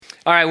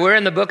All right, we're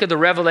in the book of the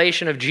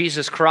Revelation of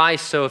Jesus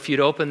Christ, so if you'd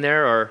open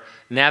there or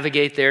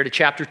navigate there to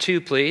chapter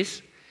 2,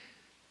 please.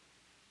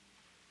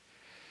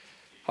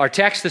 Our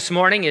text this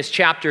morning is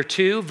chapter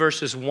 2,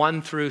 verses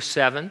 1 through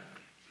 7.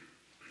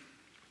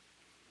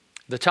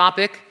 The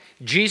topic,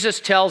 Jesus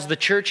tells the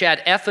church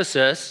at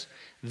Ephesus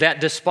that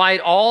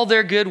despite all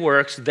their good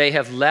works, they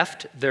have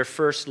left their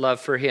first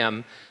love for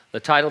him. The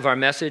title of our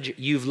message,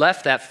 You've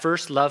Left That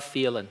First Love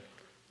Feeling.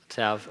 Let's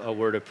have a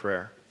word of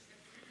prayer.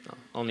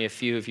 Only a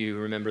few of you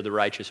remember the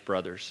Righteous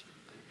Brothers.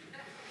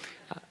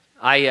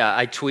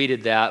 I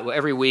tweeted that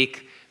every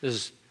week. This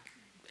is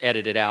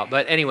edited out.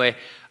 But anyway,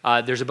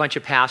 there's a bunch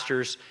of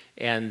pastors,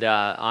 and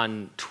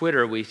on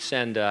Twitter we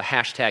send a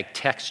hashtag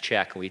text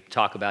check. We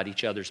talk about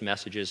each other's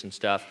messages and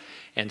stuff.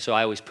 And so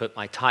I always put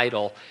my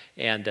title.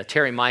 And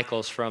Terry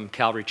Michaels from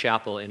Calvary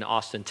Chapel in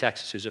Austin,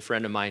 Texas, who's a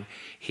friend of mine,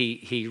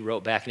 he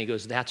wrote back and he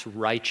goes, "That's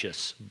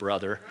righteous,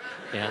 brother."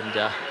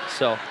 And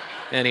so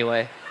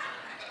anyway,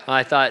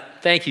 I thought,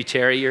 thank you,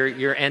 Terry,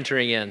 you're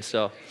entering in.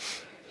 So,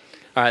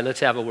 all right, let's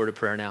have a word of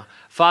prayer now.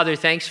 Father,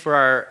 thanks for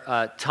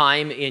our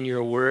time in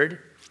your word.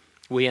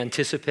 We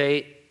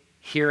anticipate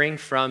hearing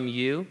from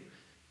you,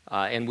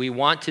 and we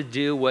want to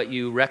do what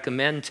you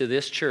recommend to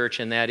this church,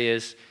 and that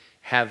is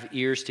have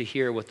ears to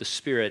hear what the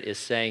Spirit is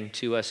saying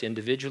to us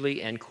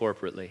individually and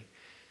corporately.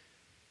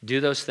 Do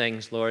those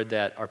things, Lord,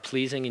 that are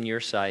pleasing in your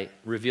sight.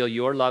 Reveal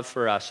your love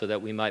for us so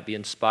that we might be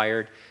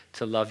inspired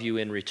to love you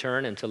in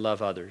return and to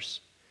love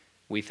others.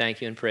 We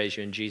thank you and praise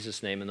you in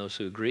Jesus' name, and those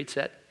who agreed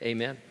said,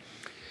 amen.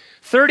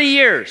 30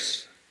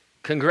 years.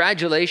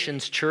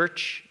 Congratulations,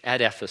 church at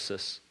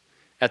Ephesus.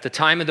 At the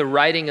time of the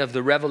writing of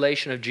the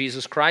revelation of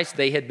Jesus Christ,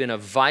 they had been a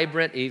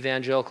vibrant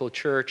evangelical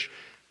church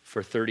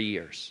for 30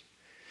 years.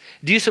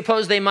 Do you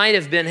suppose they might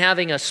have been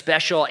having a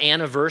special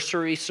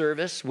anniversary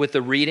service with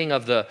the reading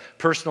of the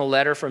personal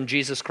letter from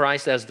Jesus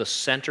Christ as the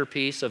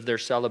centerpiece of their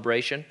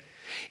celebration?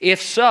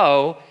 If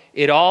so,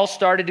 it all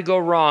started to go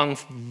wrong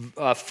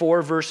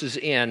 4 verses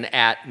in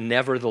at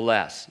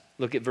nevertheless.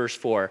 Look at verse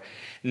 4.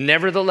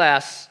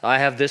 Nevertheless, I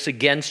have this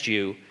against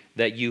you,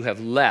 that you have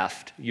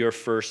left your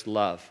first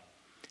love.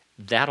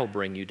 That'll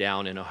bring you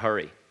down in a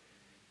hurry.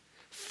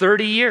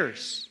 30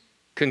 years.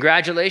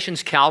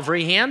 Congratulations,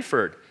 Calvary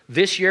Hanford.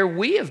 This year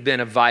we have been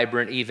a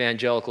vibrant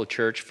evangelical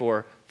church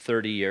for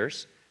 30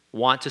 years.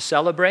 Want to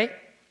celebrate?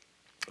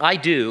 I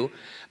do,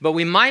 but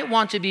we might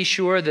want to be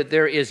sure that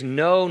there is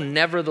no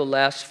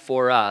nevertheless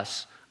for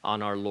us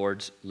on our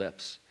Lord's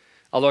lips.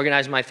 I'll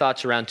organize my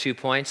thoughts around 2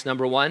 points.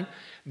 Number 1,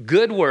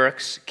 good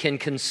works can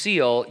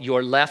conceal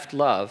your left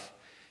love.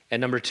 And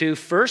number 2,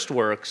 first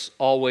works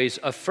always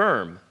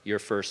affirm your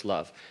first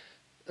love.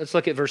 Let's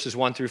look at verses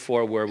 1 through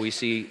 4 where we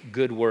see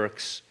good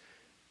works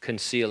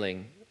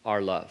concealing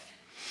our love.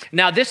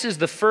 Now, this is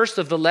the first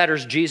of the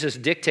letters Jesus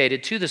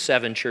dictated to the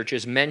 7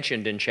 churches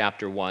mentioned in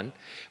chapter 1.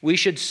 We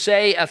should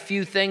say a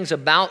few things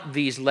about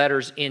these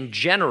letters in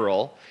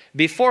general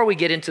before we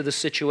get into the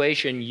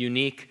situation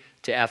unique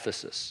to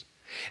Ephesus.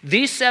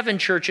 These 7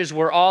 churches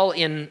were all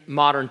in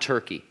modern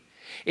Turkey.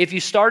 If you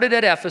started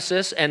at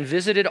Ephesus and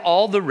visited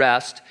all the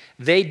rest,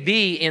 they'd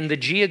be in the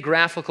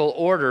geographical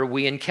order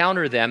we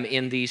encounter them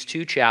in these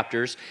 2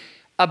 chapters,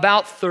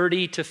 about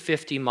 30 to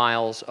 50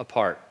 miles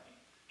apart.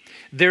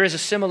 There is a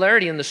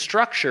similarity in the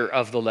structure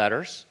of the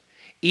letters.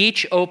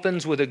 Each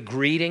opens with a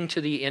greeting to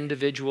the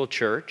individual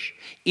church.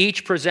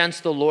 Each presents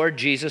the Lord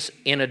Jesus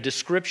in a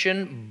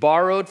description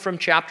borrowed from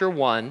chapter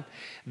 1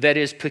 that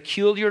is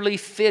peculiarly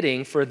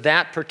fitting for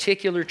that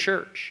particular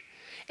church.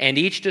 And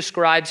each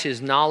describes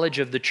his knowledge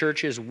of the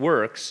church's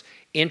works,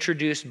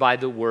 introduced by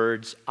the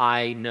words,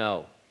 I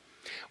know.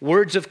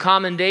 Words of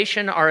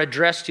commendation are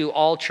addressed to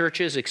all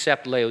churches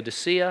except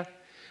Laodicea.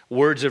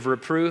 Words of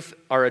reproof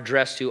are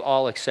addressed to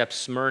all except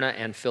Smyrna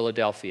and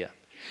Philadelphia.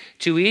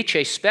 To each,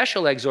 a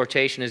special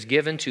exhortation is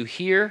given to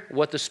hear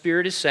what the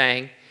Spirit is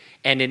saying,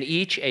 and in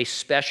each, a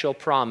special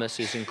promise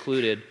is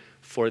included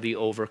for the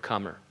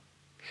overcomer.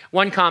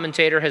 One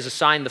commentator has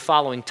assigned the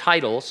following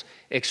titles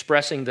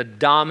expressing the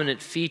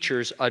dominant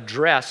features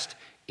addressed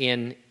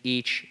in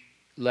each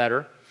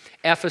letter.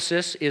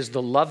 Ephesus is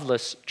the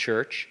loveless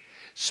church.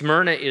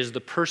 Smyrna is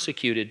the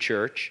persecuted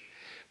church.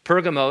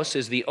 Pergamos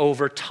is the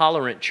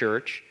over-tolerant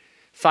church.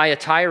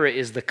 Thyatira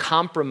is the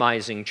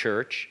compromising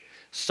church.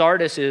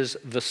 Sardis is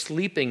the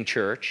sleeping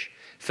church.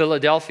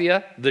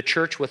 Philadelphia, the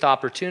church with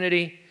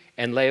opportunity.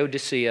 And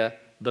Laodicea,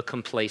 the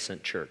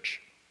complacent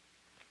church.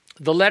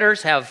 The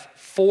letters have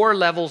 4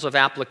 levels of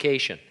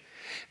application.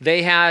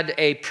 They had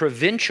a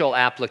provincial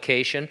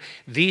application.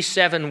 These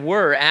 7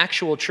 were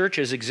actual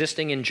churches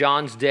existing in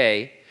John's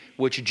day,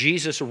 which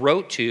Jesus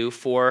wrote to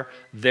for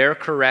their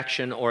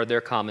correction or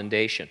their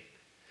commendation.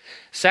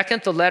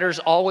 Second, the letters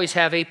always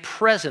have a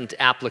present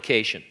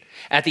application.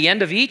 At the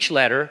end of each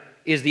letter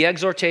is the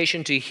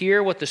exhortation to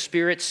hear what the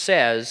Spirit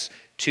says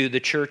to the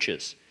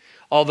churches.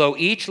 Although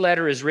each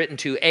letter is written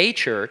to a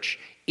church,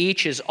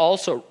 each is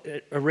also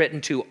written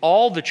to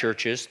all the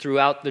churches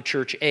throughout the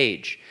church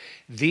age.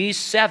 These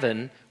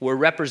 7 were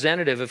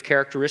representative of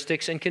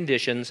characteristics and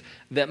conditions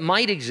that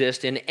might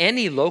exist in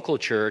any local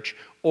church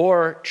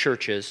or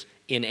churches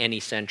in any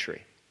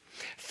century.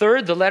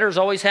 Third, the letters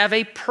always have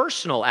a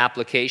personal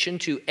application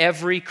to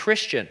every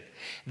Christian.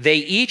 They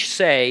each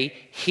say,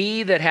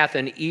 "He that hath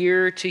an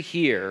ear to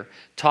hear,"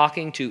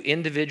 talking to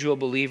individual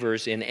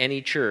believers in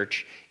any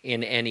church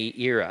in any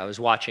era. I was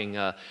watching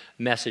a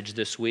message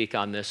this week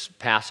on this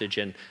passage,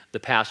 and the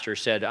pastor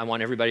said, "I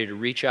want everybody to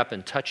reach up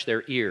and touch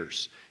their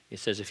ears." He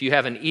says, if you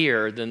have an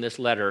ear, then this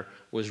letter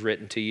was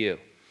written to you.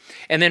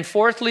 And then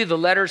fourthly, the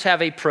letters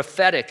have a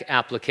prophetic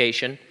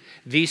application.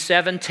 These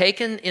 7,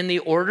 taken in the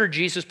order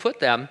Jesus put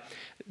them,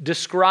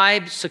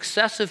 describe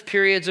successive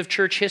periods of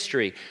church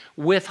history.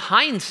 With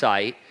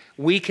hindsight,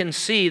 we can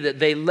see that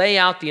they lay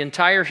out the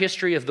entire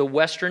history of the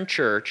Western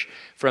church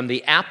from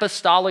the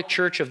apostolic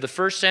church of the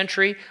first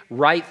century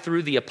right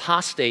through the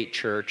apostate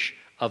church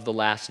of the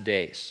last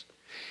days.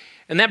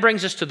 And that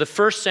brings us to the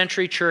first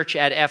century church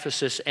at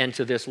Ephesus and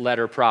to this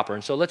letter proper.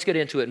 And so let's get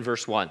into it in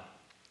verse 1.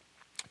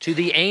 To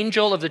the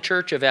angel of the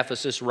church of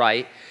Ephesus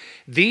write,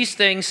 "These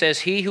things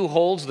says he who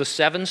holds the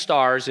 7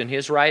 stars in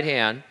his right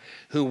hand,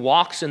 who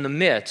walks in the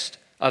midst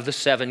of the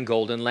 7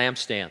 golden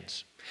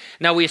lampstands."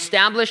 Now, we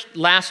established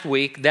last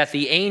week that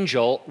the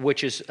angel,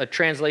 which is a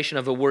translation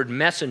of the word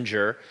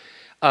messenger,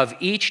 of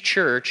each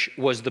church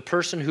was the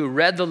person who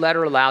read the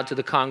letter aloud to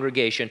the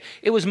congregation.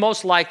 It was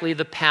most likely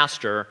the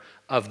pastor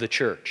of the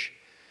church.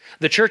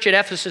 The church at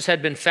Ephesus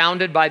had been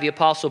founded by the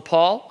Apostle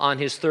Paul on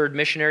his 3rd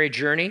missionary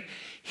journey.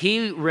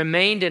 He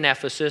remained in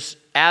Ephesus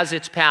as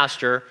its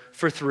pastor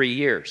for 3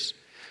 years.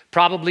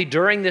 Probably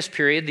during this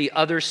period, the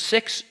other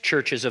 6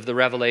 churches of the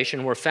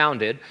Revelation were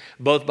founded,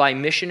 both by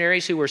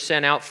missionaries who were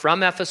sent out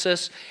from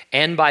Ephesus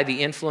and by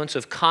the influence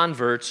of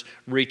converts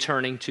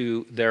returning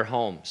to their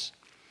homes.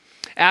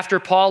 After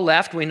Paul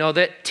left, we know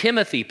that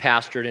Timothy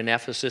pastored in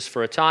Ephesus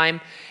for a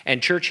time,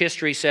 and church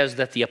history says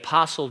that the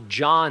Apostle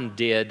John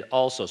did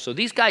also. So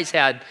these guys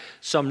had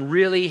some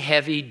really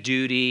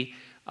heavy-duty,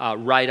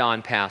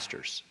 right-on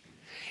pastors.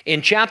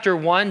 In chapter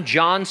 1,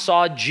 John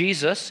saw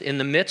Jesus in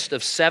the midst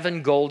of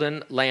 7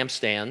 golden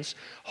lampstands,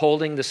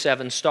 holding the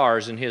 7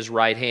 stars in his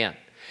right hand.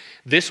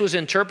 This was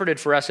interpreted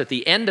for us at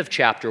the end of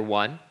chapter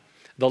 1.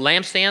 The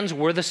lampstands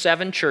were the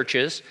 7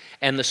 churches,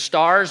 and the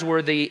stars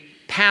were the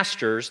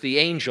pastors, the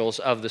angels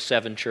of the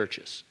 7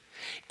 churches.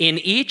 In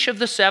each of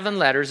the 7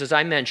 letters, as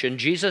I mentioned,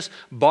 Jesus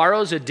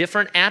borrows a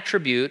different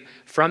attribute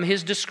from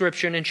his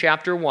description in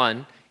chapter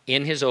 1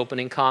 in his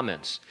opening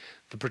comments.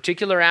 The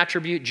particular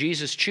attribute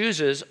Jesus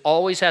chooses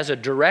always has a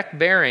direct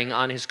bearing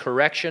on his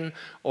correction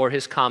or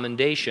his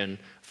commendation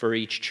for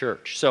each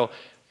church. So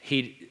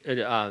he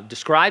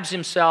describes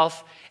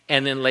himself,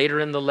 and then later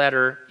in the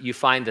letter, you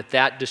find that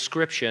that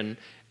description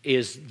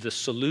is the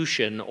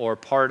solution or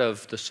part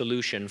of the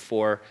solution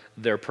for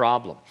their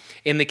problem.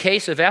 In the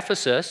case of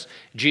Ephesus,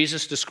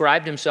 Jesus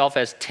described himself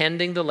as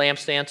tending the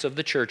lampstands of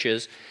the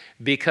churches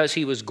because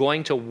he was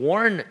going to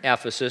warn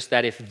Ephesus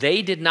that if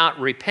they did not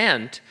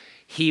repent,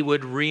 he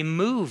would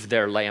remove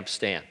their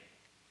lampstand.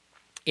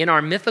 In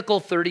our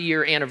mythical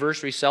 30-year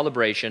anniversary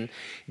celebration,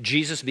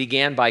 Jesus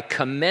began by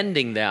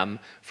commending them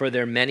for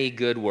their many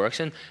good works.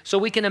 And so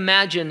we can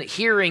imagine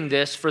hearing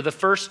this for the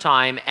first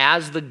time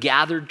as the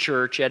gathered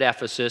church at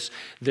Ephesus,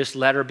 this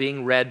letter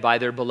being read by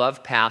their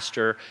beloved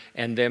pastor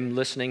and them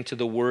listening to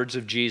the words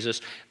of Jesus.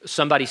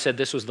 Somebody said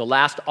this was the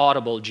last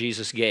audible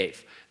Jesus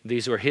gave.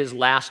 These were his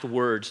last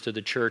words to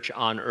the church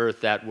on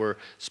earth that were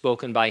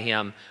spoken by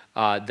him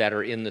that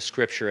are in the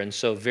scripture. And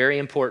so very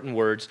important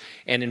words.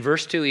 And in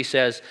verse 2 he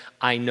says,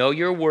 "I know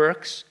your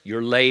works,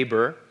 your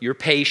labor, your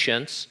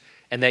patience,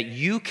 and that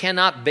you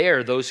cannot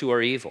bear those who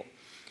are evil.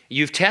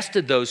 You've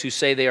tested those who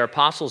say they are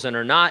apostles and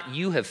are not.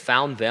 You have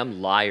found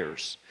them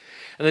liars."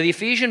 And the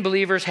Ephesian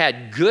believers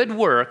had good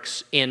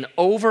works in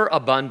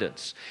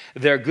overabundance.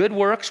 Their good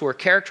works were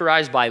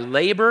characterized by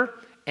labor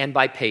and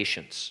by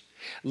patience.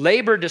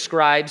 Labor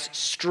describes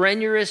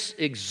strenuous,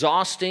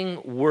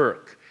 exhausting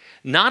work,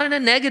 not in a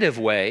negative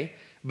way,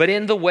 but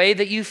in the way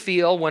that you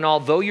feel when,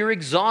 although you're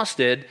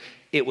exhausted,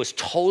 it was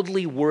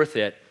totally worth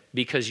it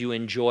because you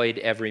enjoyed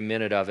every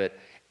minute of it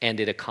and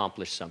it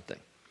accomplished something.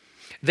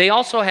 They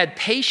also had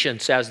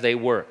patience as they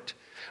worked.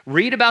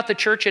 Read about the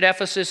church at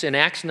Ephesus in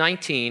Acts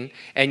 19,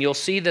 and you'll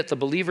see that the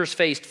believers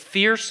faced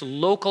fierce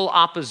local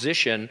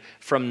opposition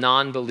from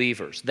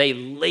non-believers. They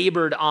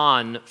labored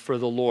on for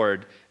the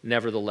Lord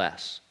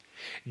nevertheless.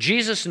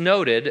 Jesus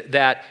noted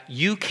that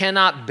you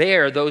cannot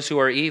bear those who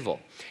are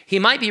evil. He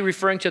might be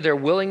referring to their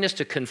willingness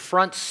to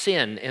confront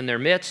sin in their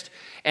midst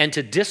and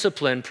to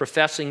discipline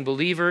professing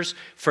believers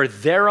for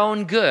their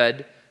own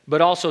good, but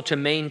also to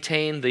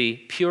maintain the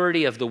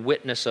purity of the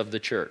witness of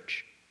the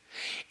church.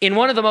 In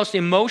one of the most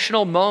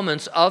emotional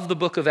moments of the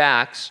book of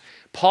Acts,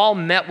 Paul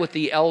met with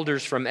the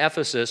elders from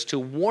Ephesus to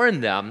warn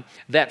them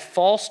that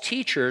false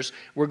teachers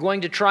were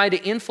going to try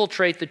to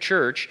infiltrate the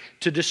church,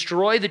 to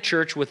destroy the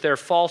church with their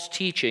false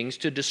teachings,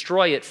 to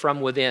destroy it from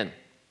within.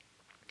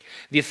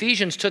 The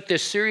Ephesians took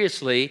this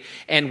seriously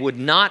and would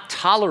not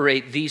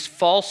tolerate these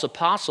false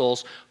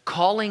apostles,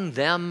 calling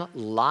them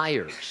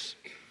liars.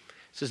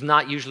 This is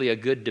not usually a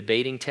good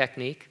debating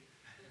technique.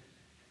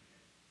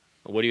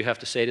 What do you have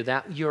to say to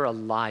that? You're a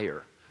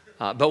liar.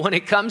 But when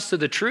it comes to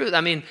the truth,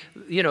 I mean,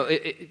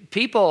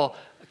 people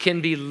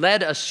can be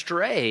led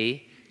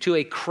astray to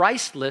a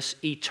Christless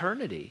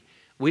eternity.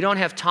 We don't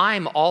have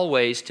time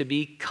always to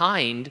be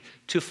kind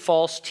to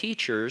false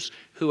teachers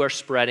who are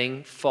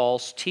spreading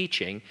false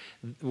teaching.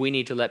 We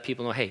need to let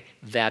people know, hey,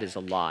 that is a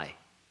lie,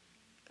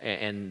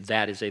 and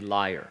that is a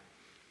liar.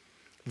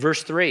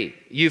 Verse 3,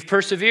 you've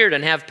persevered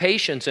and have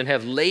patience and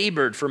have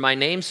labored for my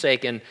name's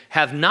sake and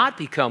have not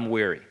become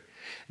weary.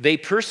 They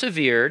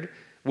persevered,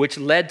 which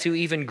led to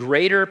even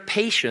greater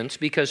patience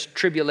because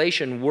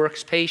tribulation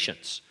works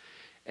patience.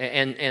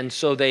 And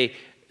so they,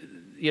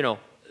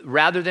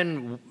 rather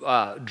than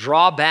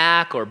draw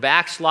back or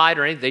backslide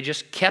or anything, they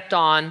just kept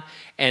on,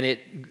 and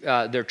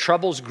their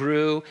troubles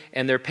grew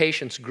and their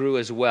patience grew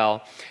as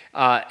well.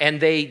 And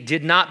they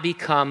did not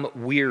become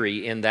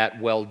weary in that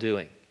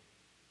well-doing.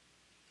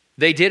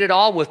 They did it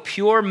all with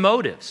pure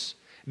motives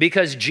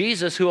because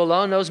Jesus, who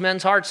alone knows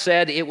men's hearts,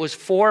 said it was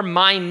for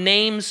my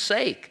name's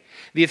sake.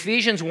 The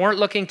Ephesians weren't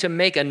looking to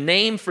make a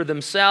name for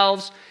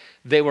themselves.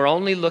 They were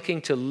only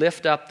looking to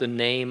lift up the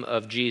name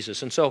of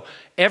Jesus. And so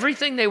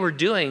everything they were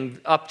doing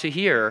up to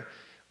here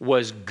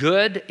was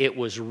good, it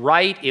was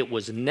right, it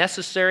was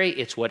necessary,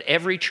 it's what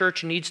every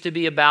church needs to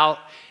be about.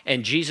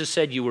 And Jesus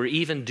said you were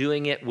even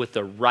doing it with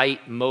the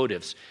right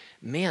motives.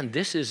 Man,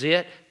 this is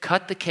it.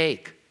 Cut the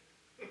cake.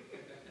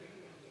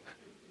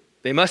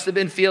 They must have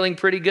been feeling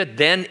pretty good.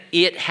 Then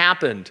it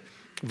happened.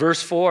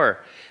 Verse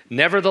 4,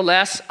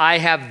 nevertheless, I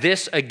have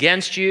this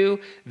against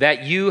you,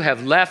 that you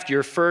have left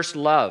your first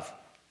love.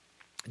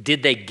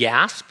 Did they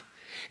gasp?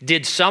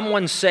 Did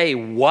someone say,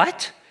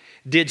 what?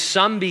 Did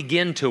some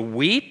begin to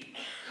weep?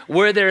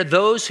 Were there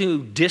those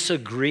who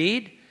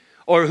disagreed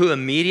or who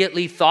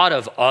immediately thought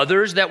of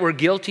others that were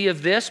guilty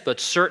of this, but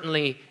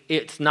certainly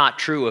it's not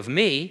true of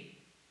me?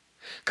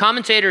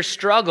 Commentators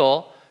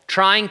struggle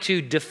trying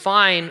to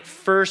define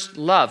first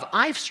love.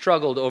 I've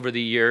struggled over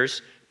the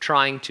years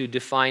trying to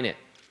define it.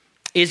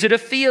 Is it a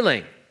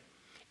feeling?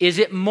 Is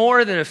it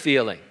more than a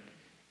feeling?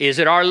 Is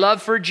it our love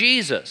for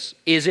Jesus?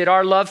 Is it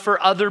our love for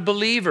other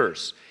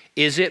believers?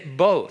 Is it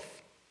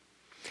both?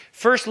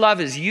 First love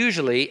is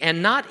usually,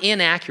 and not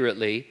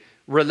inaccurately,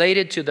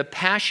 related to the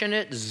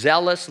passionate,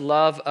 zealous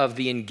love of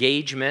the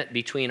engagement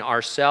between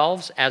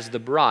ourselves as the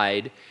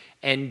bride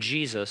and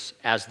Jesus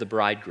as the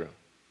bridegroom.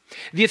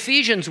 The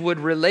Ephesians would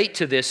relate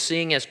to this,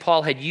 seeing as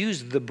Paul had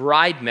used the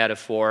bride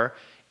metaphor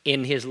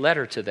in his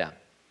letter to them.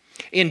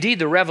 Indeed,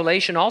 the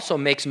Revelation also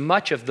makes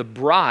much of the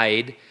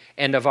bride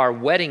and of our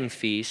wedding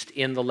feast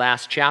in the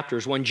last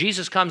chapters. When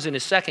Jesus comes in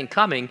his second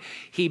coming,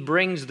 he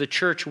brings the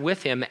church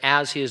with him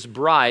as his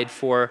bride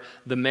for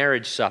the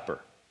marriage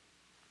supper.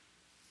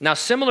 Now,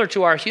 similar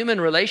to our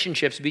human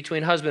relationships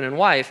between husband and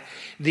wife,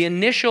 the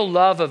initial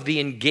love of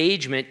the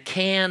engagement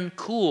can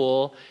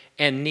cool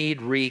and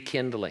need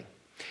rekindling.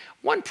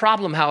 One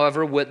problem,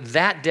 however, with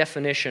that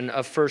definition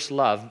of first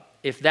love,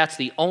 if that's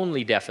the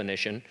only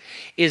definition,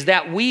 is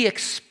that we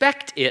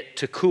expect it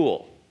to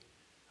cool.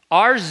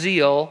 Our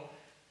zeal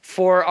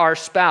for our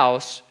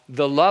spouse,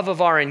 the love of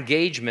our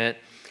engagement,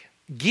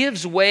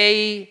 gives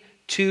way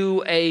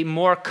to a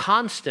more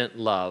constant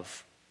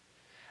love.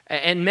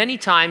 And many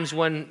times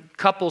when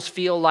couples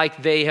feel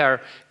like they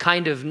are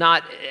kind of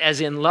not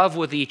as in love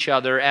with each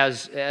other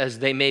as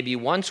they maybe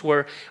once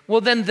were,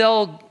 well, then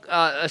they'll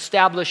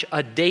establish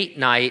a date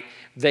night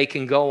they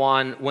can go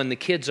on when the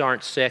kids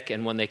aren't sick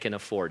and when they can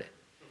afford it.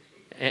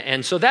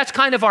 And so that's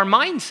kind of our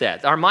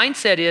mindset. Our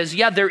mindset is,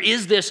 yeah, there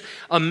is this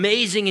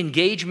amazing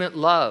engagement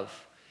love.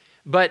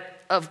 But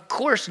of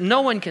course,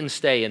 no one can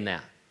stay in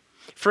that.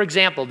 For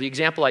example, the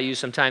example I use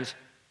sometimes,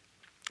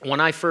 when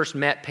I first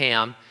met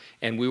Pam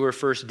and we were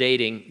first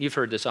dating, you've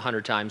heard this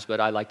 100 times, but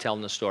I like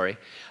telling the story,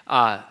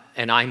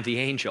 and I'm the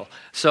angel.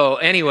 So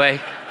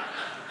anyway,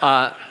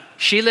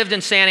 she lived in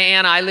Santa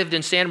Ana, I lived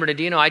in San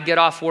Bernardino. I'd get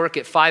off work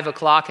at 5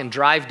 o'clock and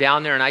drive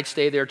down there, and I'd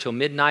stay there till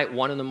midnight,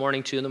 1 in the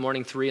morning, 2 in the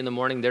morning, 3 in the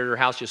morning, there at her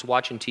house just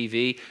watching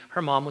TV.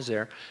 Her mom was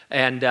there.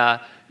 And,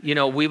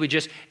 we would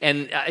just,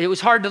 and it was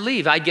hard to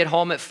leave. I'd get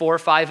home at 4 or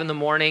 5 in the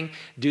morning,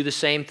 do the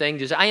same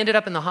thing. I ended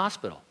up in the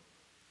hospital.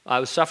 I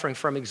was suffering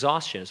from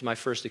exhaustion. It was my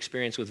first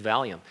experience with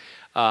Valium.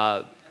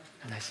 I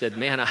said,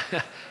 man,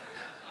 it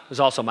was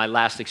also my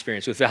last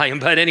experience with Valium.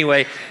 But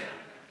anyway,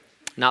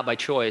 not by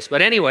choice.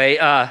 But anyway,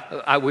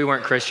 we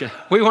weren't Christian.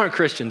 We weren't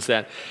Christians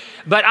then.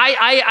 But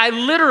I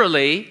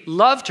literally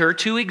loved her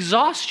to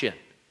exhaustion.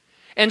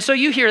 And so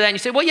you hear that and you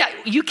say, well, yeah,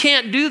 you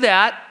can't do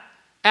that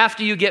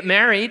after you get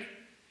married.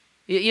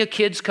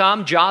 Kids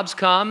come, jobs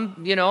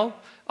come,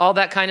 all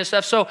that kind of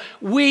stuff. So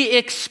we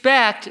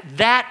expect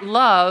that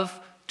love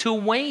to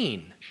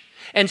wane.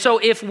 And so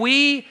if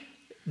we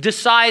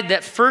decide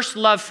that first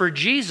love for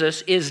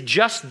Jesus is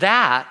just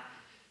that,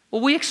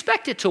 well, we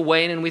expect it to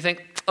wane and we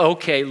think,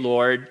 okay,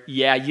 Lord,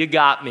 yeah, you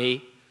got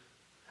me.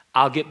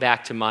 I'll get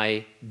back to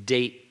my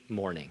date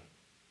morning.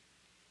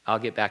 I'll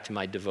get back to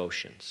my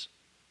devotions.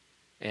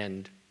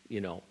 And,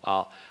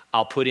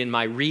 I'll put in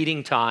my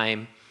reading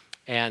time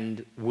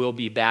and we'll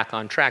be back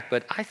on track.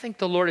 But I think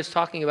the Lord is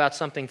talking about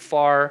something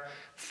far,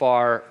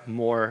 far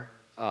more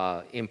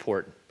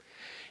important.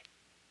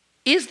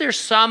 Is there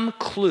some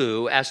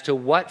clue as to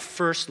what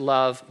first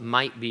love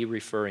might be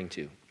referring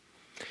to?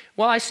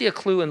 Well, I see a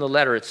clue in the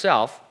letter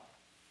itself.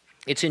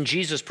 It's in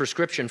Jesus'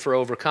 prescription for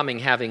overcoming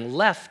having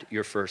left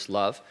your first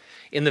love.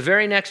 In the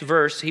very next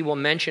verse, he will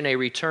mention a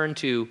return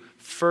to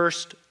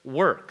first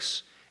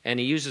works. And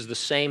he uses the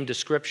same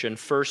description.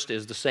 First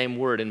is the same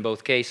word in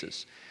both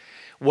cases.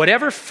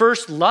 Whatever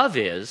first love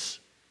is,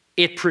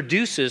 it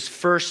produces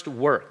first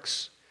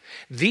works.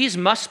 These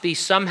must be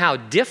somehow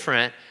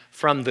different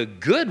from the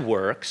good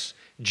works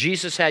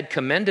Jesus had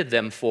commended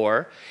them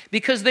for,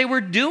 because they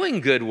were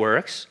doing good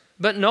works,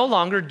 but no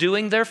longer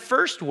doing their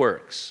first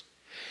works.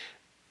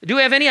 Do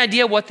we have any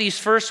idea what these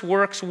first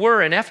works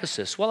were in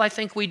Ephesus? Well, I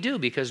think we do,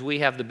 because we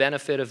have the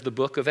benefit of the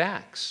book of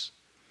Acts.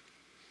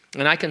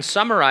 And I can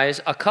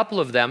summarize a couple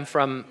of them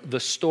from the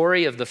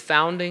story of the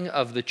founding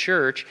of the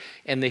church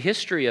and the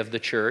history of the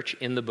church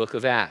in the book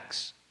of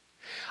Acts.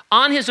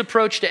 On his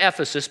approach to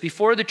Ephesus,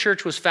 before the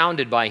church was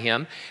founded by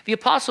him, the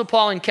Apostle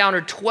Paul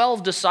encountered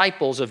 12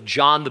 disciples of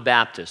John the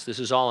Baptist. This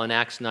is all in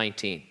Acts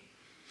 19.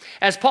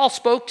 As Paul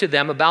spoke to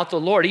them about the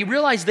Lord, he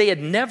realized they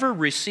had never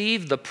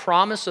received the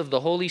promise of the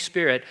Holy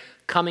Spirit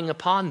coming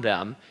upon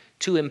them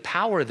to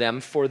empower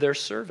them for their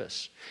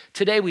service.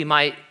 Today we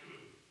might,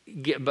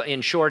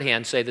 in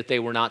shorthand, say that they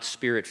were not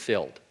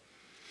Spirit-filled.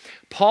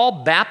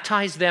 Paul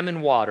baptized them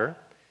in water,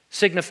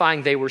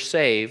 signifying they were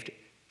saved,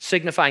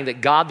 signifying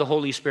that God the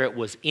Holy Spirit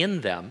was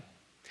in them.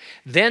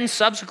 Then,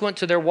 subsequent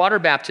to their water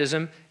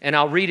baptism, and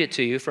I'll read it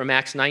to you from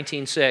Acts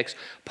 19:6,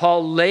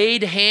 Paul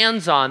laid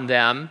hands on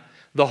them,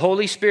 the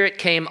Holy Spirit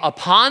came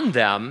upon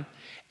them,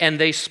 and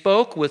they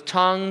spoke with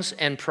tongues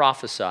and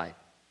prophesied.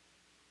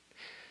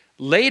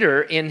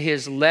 Later, in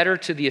his letter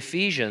to the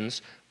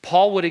Ephesians,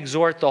 Paul would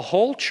exhort the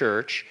whole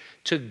church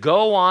to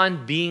go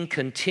on being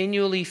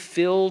continually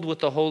filled with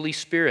the Holy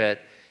Spirit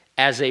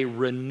as a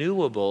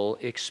renewable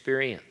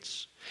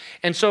experience.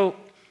 And so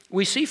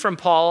we see from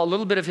Paul a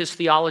little bit of his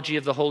theology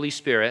of the Holy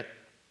Spirit,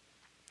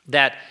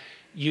 that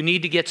you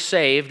need to get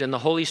saved and the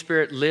Holy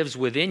Spirit lives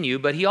within you,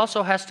 but he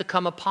also has to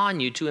come upon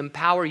you to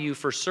empower you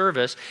for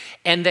service,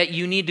 and that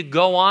you need to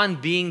go on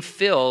being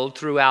filled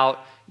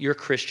throughout your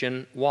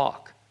Christian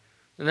walk.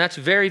 And that's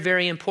very,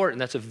 very important.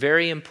 That's a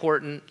very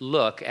important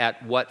look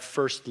at what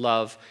first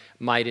love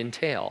might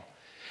entail.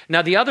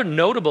 Now, the other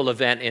notable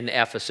event in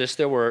Ephesus,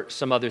 there were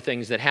some other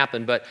things that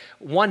happened, but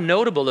one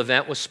notable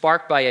event was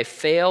sparked by a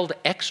failed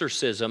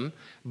exorcism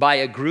by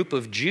a group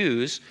of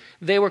Jews.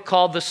 They were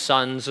called the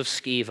Sons of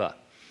Sceva.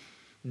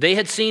 They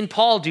had seen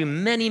Paul do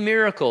many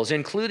miracles,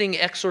 including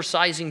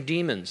exorcising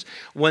demons.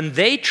 When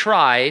they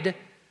tried,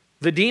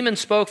 the demon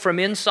spoke from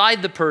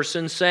inside the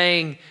person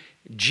saying,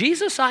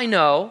 "Jesus I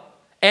know,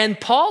 and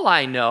Paul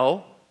I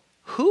know.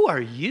 Who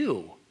are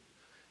you?"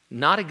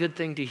 Not a good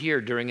thing to hear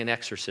during an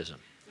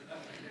exorcism.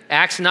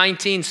 Acts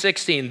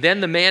 19:16, then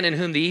the man in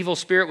whom the evil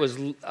spirit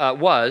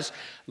was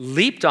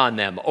leaped on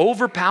them,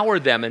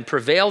 overpowered them, and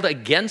prevailed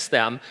against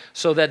them,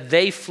 so that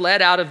they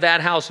fled out of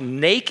that house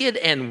naked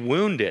and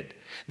wounded.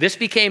 This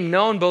became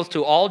known both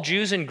to all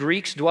Jews and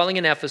Greeks dwelling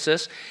in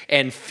Ephesus,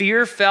 and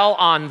fear fell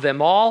on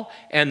them all,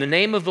 and the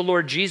name of the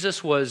Lord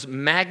Jesus was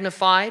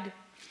magnified.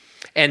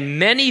 And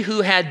many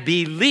who had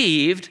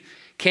believed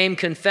came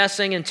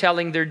confessing and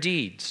telling their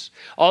deeds.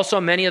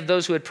 Also, many of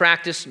those who had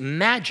practiced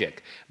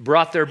magic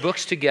brought their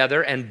books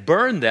together and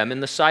burned them in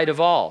the sight of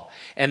all.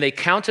 And they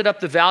counted up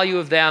the value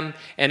of them,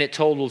 and it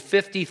totaled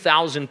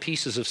 50,000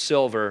 pieces of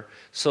silver.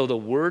 So the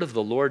word of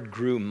the Lord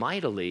grew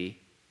mightily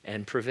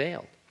and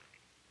prevailed.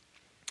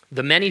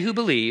 The many who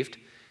believed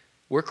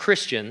were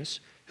Christians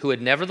who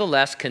had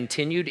nevertheless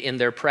continued in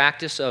their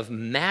practice of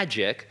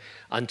magic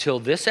until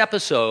this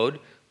episode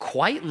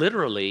quite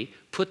literally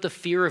put the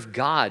fear of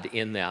God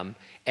in them,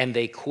 and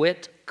they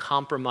quit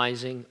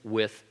compromising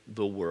with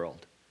the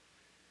world.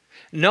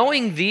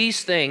 Knowing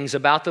these things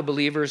about the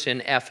believers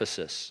in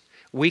Ephesus,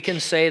 we can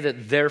say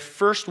that their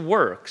first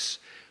works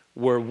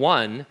were,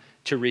 one,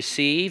 to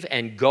receive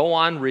and go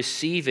on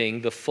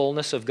receiving the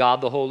fullness of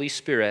God the Holy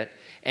Spirit,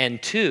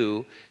 and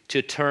two,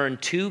 to turn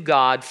to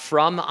God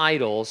from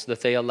idols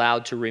that they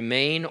allowed to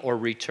remain or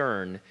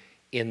return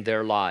in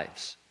their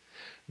lives.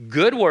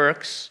 Good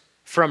works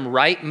from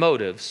right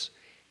motives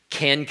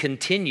can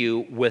continue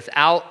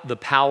without the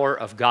power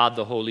of God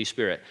the Holy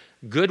Spirit.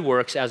 Good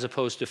works as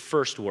opposed to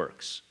first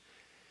works.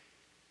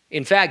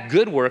 In fact,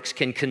 good works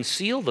can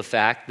conceal the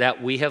fact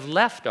that we have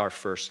left our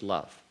first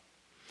love.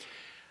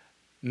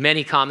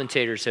 Many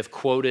commentators have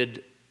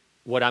quoted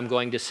what I'm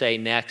going to say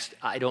next.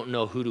 I don't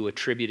know who to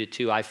attribute it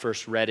to. I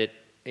first read it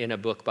in a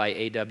book by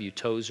A.W.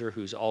 Tozer,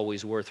 who's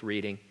always worth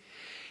reading.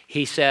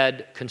 He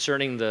said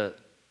concerning the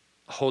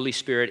Holy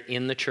Spirit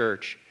in the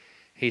church,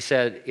 he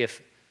said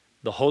if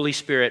the Holy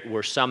Spirit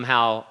were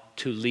somehow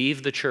to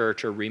leave the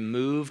church or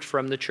removed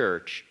from the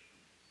church,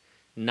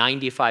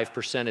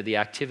 95% of the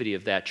activity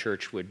of that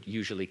church would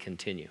usually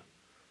continue.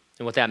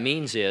 And what that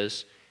means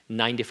is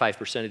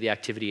 95% of the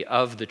activity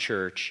of the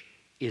church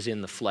is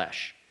in the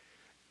flesh.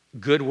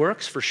 Good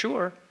works, for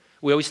sure.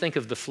 We always think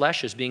of the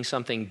flesh as being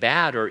something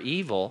bad or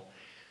evil,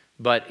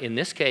 but in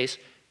this case,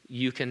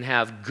 you can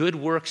have good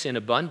works in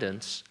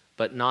abundance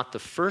but not the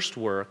first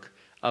work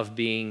of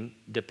being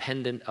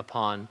dependent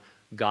upon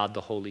God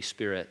the Holy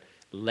Spirit,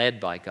 led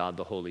by God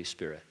the Holy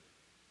Spirit.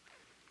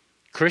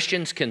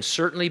 Christians can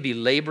certainly be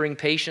laboring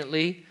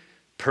patiently,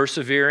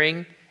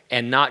 persevering,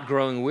 and not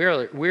growing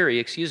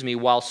weary,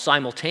 while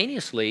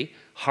simultaneously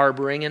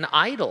harboring an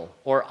idol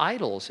or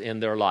idols in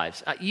their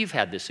lives. You've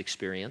had this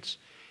experience.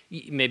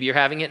 Maybe you're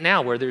having it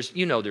now where there's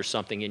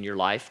something in your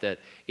life that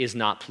is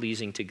not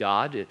pleasing to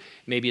God.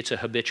 Maybe it's a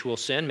habitual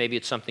sin. Maybe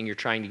it's something you're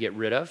trying to get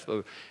rid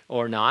of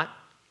or not.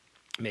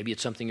 Maybe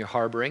it's something you're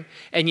harboring.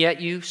 And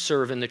yet you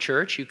serve in the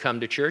church. You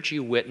come to church.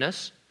 You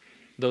witness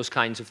those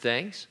kinds of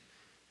things.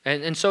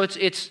 And so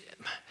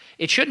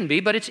it shouldn't be,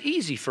 but it's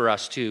easy for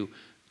us to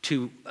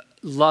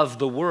love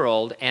the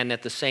world and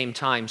at the same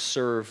time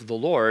serve the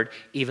Lord,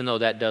 even though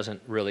that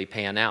doesn't really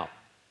pan out.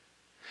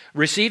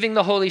 Receiving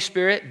the Holy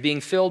Spirit,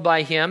 being filled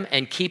by Him,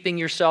 and keeping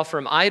yourself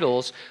from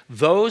idols,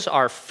 those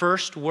are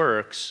first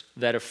works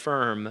that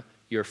affirm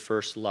your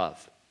first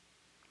love.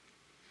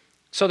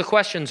 So the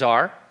questions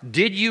are,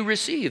 did you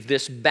receive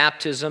this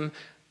baptism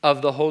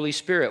of the Holy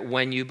Spirit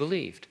when you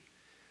believed?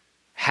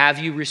 Have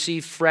you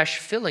received fresh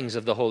fillings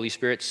of the Holy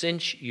Spirit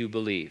since you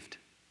believed?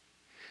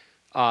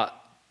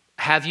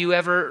 Have you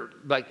ever,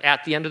 like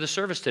at the end of the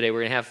service today, we're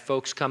going to have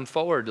folks come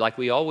forward like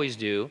we always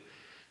do.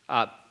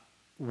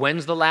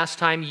 When's the last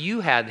time you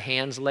had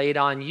hands laid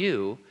on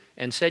you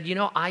and said,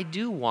 I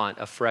do want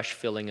a fresh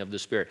filling of the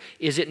Spirit?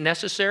 Is it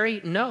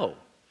necessary? No.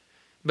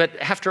 But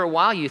after a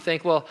while you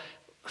think, well,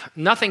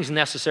 nothing's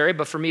necessary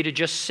but for me to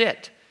just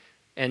sit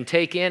and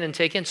take in.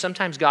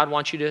 Sometimes God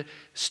wants you to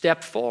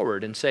step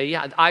forward and say,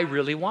 yeah, I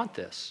really want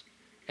this.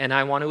 And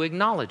I want to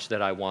acknowledge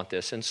that I want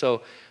this. And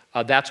so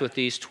that's what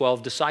these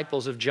 12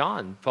 disciples of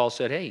John, Paul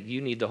said, hey,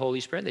 you need the Holy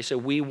Spirit. They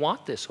said, we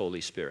want this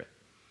Holy Spirit.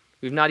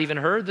 We've not even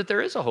heard that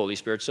there is a Holy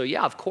Spirit. So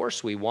yeah, of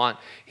course we want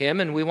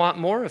Him and we want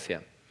more of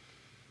Him.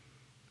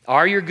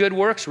 Are your good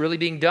works really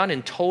being done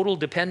in total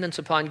dependence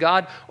upon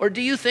God? Or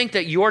do you think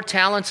that your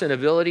talents and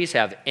abilities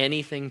have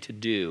anything to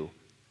do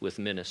with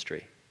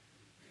ministry?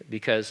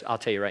 Because I'll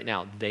tell you right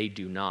now, they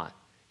do not.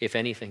 If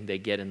anything, they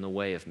get in the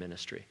way of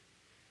ministry.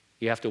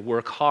 You have to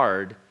work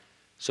hard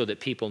so that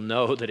people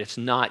know that it's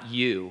not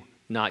you,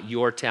 not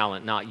your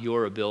talent, not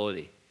your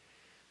ability.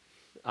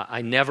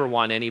 I never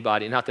want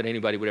anybody, not that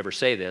anybody would ever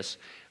say this,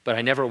 but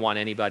I never want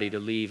anybody to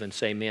leave and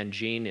say, man,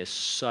 Gene is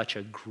such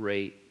a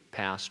great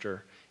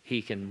pastor.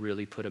 He can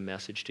really put a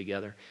message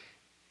together.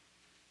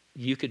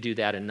 You could do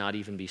that and not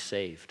even be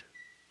saved.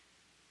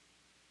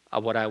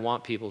 What I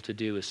want people to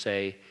do is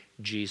say,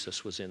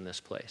 Jesus was in this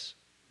place.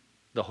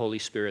 The Holy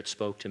Spirit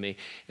spoke to me.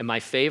 And my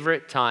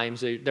favorite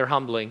times, they're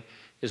humbling,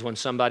 is when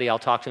I'll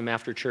talk to them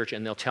after church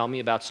and they'll tell me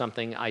about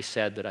something I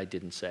said that I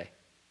didn't say.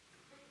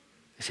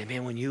 They say,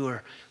 man, when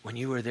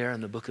you were there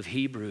in the book of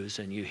Hebrews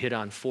and you hit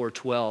on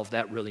 4:12,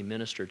 that really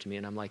ministered to me.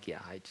 And I'm like, yeah,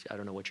 I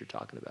don't know what you're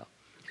talking about.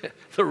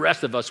 The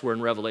rest of us were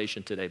in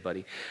Revelation today,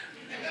 buddy.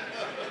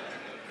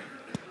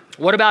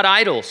 What about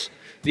idols?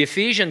 The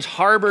Ephesians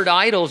harbored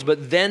idols,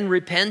 but then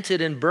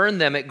repented and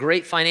burned them at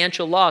great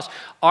financial loss.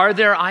 Are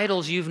there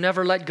idols you've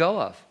never let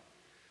go of?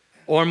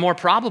 Or more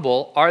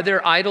probable, are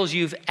there idols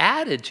you've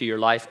added to your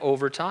life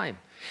over time?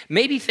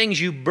 Maybe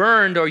things you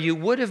burned or you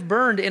would have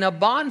burned in a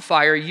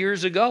bonfire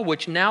years ago,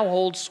 which now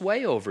hold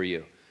sway over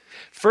you.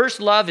 First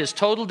love is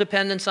total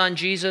dependence on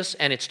Jesus,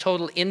 and it's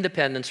total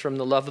independence from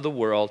the love of the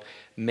world,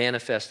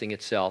 manifesting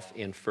itself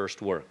in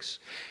first works.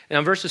 Now,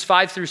 in verses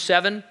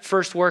 5-7,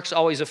 first works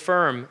always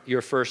affirm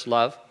your first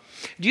love.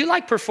 Do you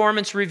like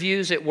performance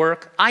reviews at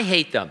work? I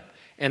hate them,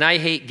 and I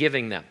hate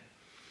giving them.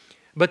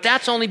 But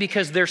that's only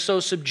because they're so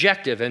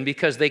subjective and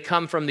because they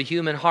come from the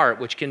human heart,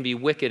 which can be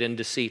wicked and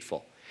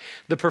deceitful.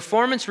 The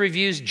performance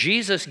reviews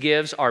Jesus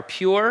gives are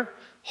pure,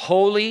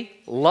 holy,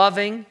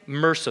 loving,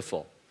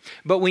 merciful.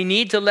 But we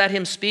need to let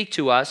Him speak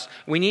to us.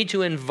 We need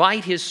to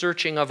invite His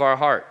searching of our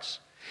hearts.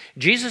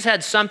 Jesus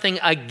had something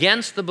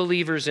against the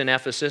believers in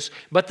Ephesus,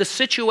 but the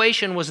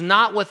situation was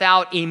not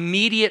without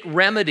immediate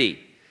remedy.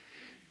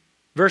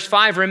 Verse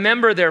 5,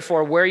 remember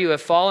therefore where you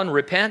have fallen,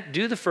 repent,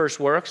 do the first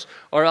works,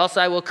 or else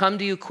I will come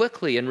to you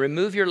quickly and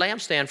remove your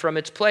lampstand from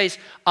its place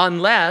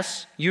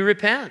unless you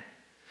repent.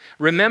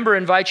 Remember,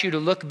 invite you to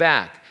look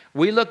back.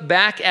 We look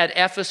back at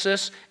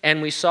Ephesus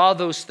and we saw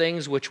those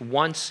things which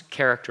once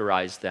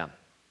characterized them.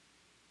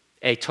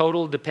 A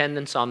total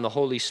dependence on the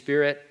Holy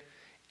Spirit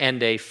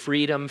and a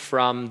freedom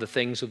from the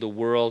things of the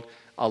world,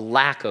 a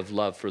lack of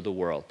love for the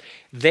world.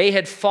 They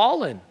had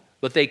fallen,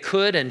 but they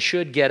could and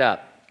should get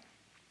up.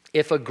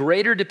 If a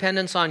greater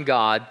dependence on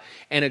God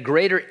and a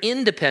greater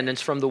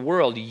independence from the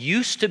world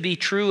used to be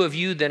true of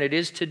you than it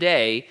is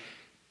today,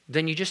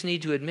 then you just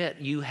need to admit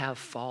you have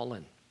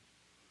fallen.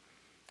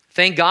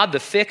 Thank God the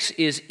fix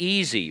is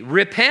easy.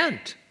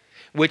 Repent,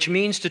 which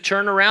means to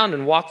turn around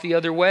and walk the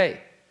other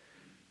way.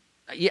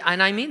 Yeah,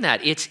 and I mean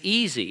that. It's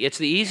easy. It's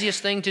the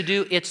easiest thing to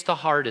do. It's the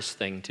hardest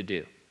thing to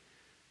do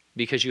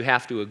because you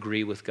have to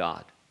agree with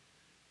God.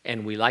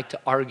 And we like to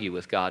argue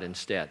with God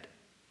instead.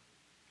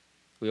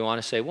 We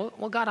want to say, well,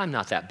 God, I'm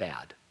not that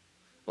bad.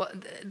 Well,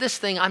 this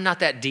thing, I'm not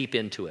that deep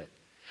into it.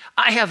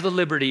 I have the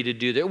liberty to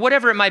do that.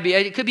 Whatever it might be.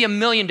 It could be a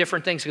million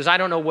different things because I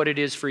don't know what it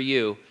is for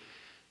you.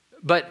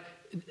 But,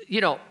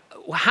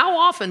 how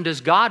often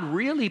does God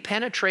really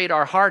penetrate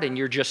our heart and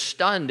you're just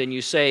stunned and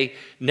you say,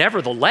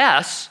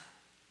 nevertheless,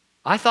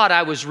 I thought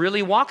I was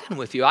really walking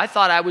with you. I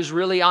thought I was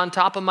really on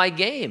top of my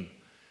game.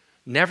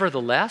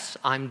 Nevertheless,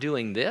 I'm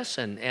doing this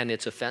and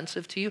it's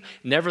offensive to you.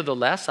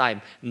 Nevertheless,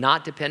 I'm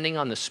not depending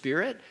on the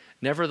Spirit.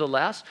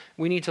 Nevertheless,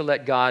 we need to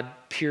let God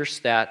pierce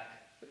that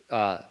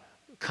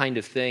kind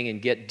of thing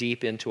and get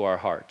deep into our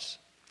hearts.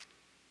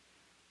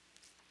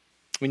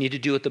 We need to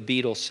do what the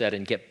Beatles said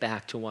and get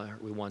back to where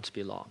we once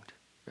belonged.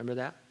 Remember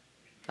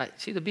that?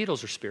 See, the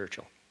Beatles are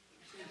spiritual.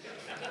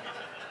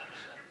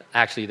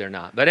 Actually, they're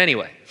not. But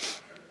anyway,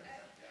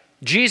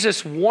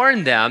 Jesus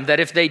warned them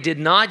that if they did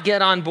not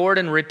get on board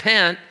and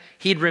repent,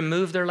 he'd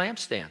remove their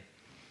lampstand.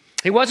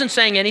 He wasn't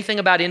saying anything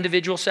about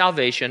individual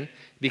salvation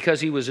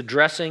because he was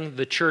addressing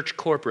the church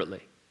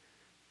corporately.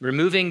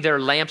 Removing their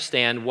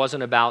lampstand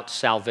wasn't about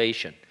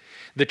salvation.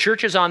 The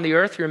churches on the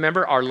earth,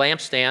 remember, are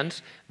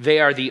lampstands. They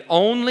are the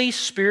only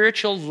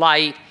spiritual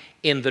light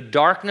in the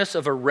darkness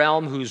of a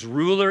realm whose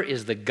ruler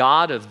is the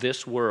god of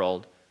this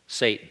world,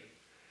 Satan.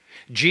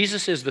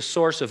 Jesus is the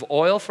source of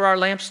oil for our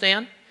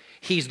lampstand.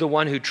 He's the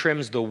one who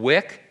trims the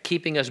wick,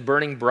 keeping us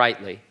burning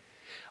brightly.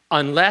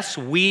 Unless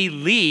we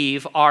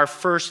leave our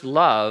first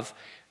love,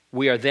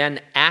 we are then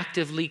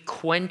actively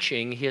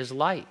quenching his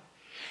light.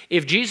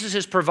 If Jesus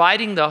is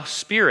providing the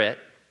Spirit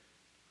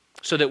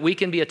so that we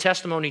can be a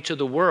testimony to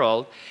the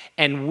world,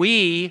 and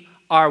we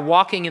are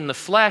walking in the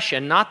flesh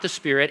and not the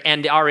Spirit,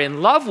 and are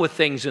in love with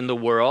things in the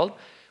world,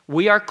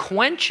 we are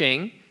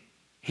quenching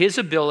his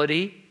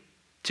ability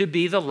to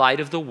be the light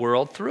of the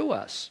world through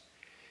us.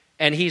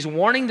 And he's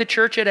warning the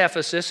church at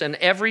Ephesus and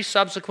every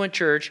subsequent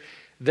church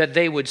that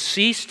they would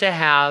cease to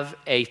have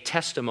a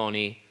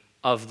testimony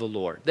of the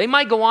Lord. They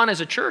might go on as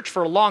a church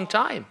for a long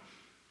time,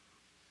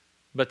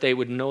 but they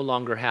would no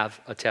longer have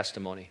a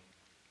testimony.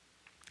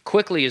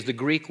 Quickly is the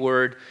Greek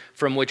word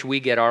from which we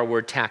get our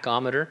word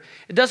tachometer.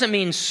 It doesn't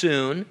mean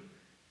soon.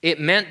 It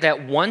meant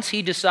that once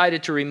he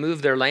decided to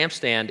remove their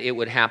lampstand, it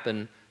would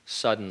happen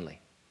suddenly.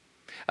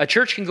 A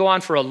church can go on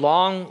for a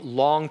long,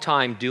 long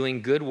time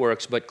doing good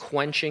works, but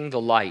quenching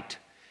the light.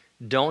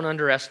 Don't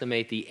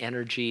underestimate the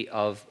energy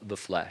of the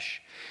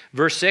flesh.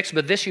 Verse 6,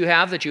 but this you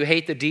have, that you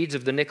hate the deeds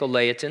of the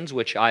Nicolaitans,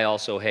 which I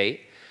also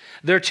hate.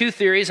 There are two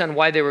theories on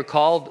why they were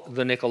called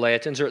the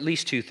Nicolaitans, or at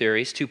least two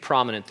theories, two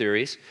prominent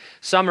theories.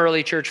 Some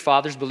early church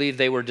fathers believe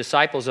they were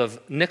disciples of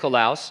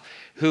Nicolaus,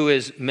 who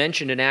is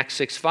mentioned in Acts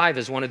 6:5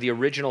 as one of the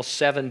original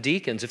 7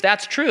 deacons. If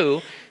that's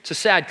true, it's a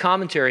sad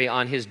commentary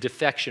on his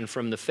defection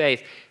from the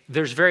faith.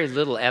 There's very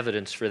little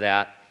evidence for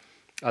that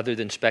other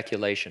than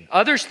speculation.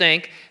 Others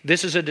think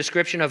this is a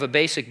description of a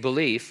basic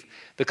belief.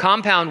 The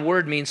compound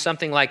word means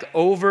something like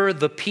over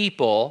the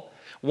people.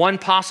 One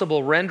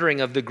possible rendering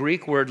of the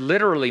Greek word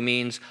literally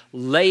means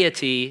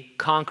laity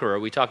conqueror.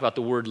 We talk about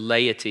the word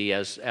laity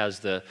as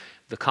the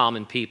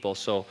common people,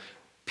 so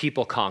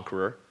people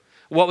conqueror.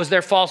 What was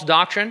their false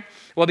doctrine?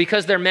 Well,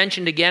 because they're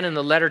mentioned again in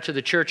the letter to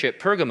the church at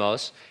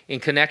Pergamos in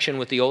connection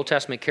with the Old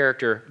Testament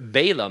character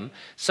Balaam,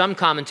 some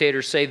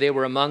commentators say they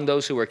were among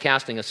those who were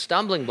casting a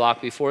stumbling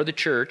block before the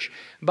church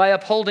by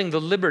upholding the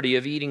liberty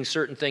of eating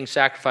certain things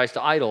sacrificed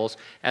to idols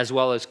as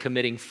well as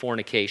committing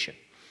fornication.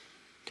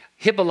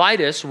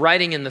 Hippolytus,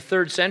 writing in the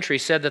 3rd century,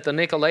 said that the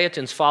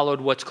Nicolaitans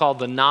followed what's called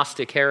the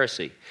Gnostic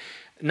heresy.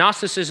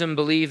 Gnosticism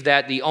believed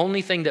that the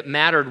only thing that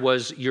mattered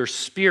was your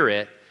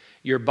spirit.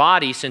 Your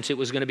body, since it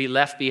was going to be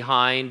left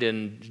behind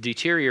and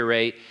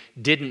deteriorate,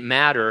 didn't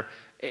matter.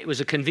 It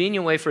was a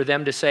convenient way for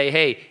them to say,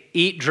 hey,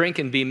 eat, drink,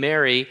 and be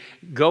merry.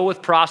 Go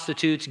with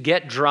prostitutes,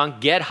 get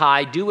drunk, get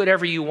high, do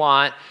whatever you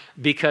want,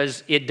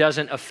 because it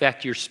doesn't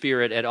affect your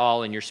spirit at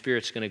all, and your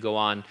spirit's going to go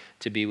on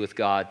to be with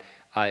God.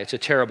 It's a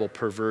terrible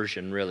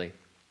perversion, really.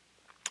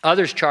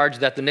 Others charge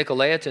that the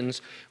Nicolaitans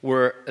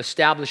were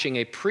establishing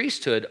a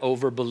priesthood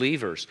over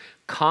believers,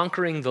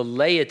 conquering the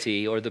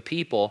laity or the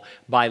people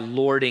by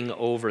lording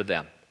over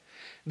them.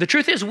 The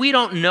truth is, we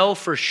don't know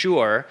for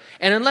sure,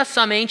 and unless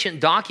some ancient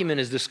document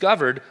is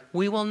discovered,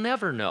 we will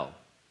never know,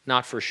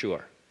 not for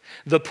sure.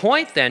 The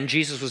point then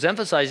Jesus was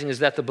emphasizing is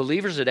that the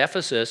believers at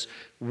Ephesus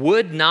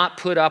would not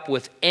put up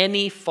with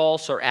any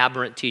false or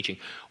aberrant teaching.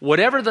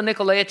 Whatever the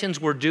Nicolaitans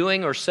were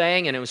doing or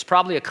saying, and it was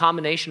probably a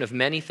combination of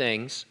many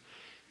things,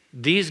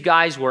 these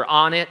guys were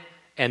on it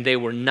and they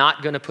were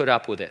not going to put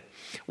up with it.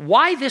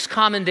 Why this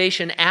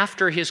commendation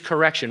after his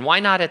correction? Why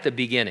not at the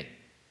beginning?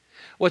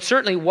 Well, it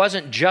certainly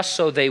wasn't just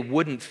so they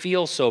wouldn't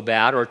feel so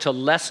bad or to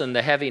lessen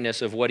the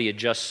heaviness of what he had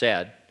just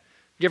said.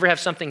 Do you ever have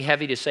something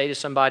heavy to say to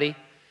somebody?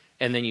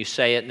 And then you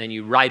say it, and then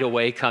you right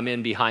away come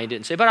in behind it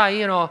and say, but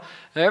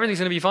everything's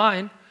going to be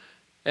fine.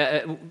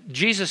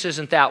 Jesus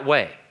isn't that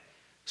way.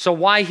 So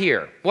why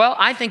here? Well,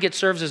 I think it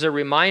serves as a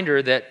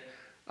reminder that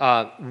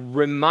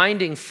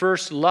reminding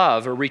first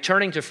love or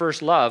returning to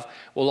first love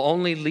will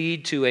only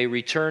lead to a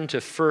return to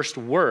first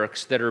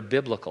works that are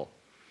biblical.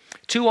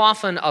 Too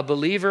often, a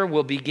believer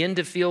will begin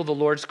to feel the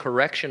Lord's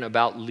correction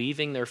about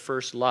leaving their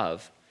first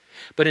love,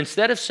 but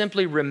instead of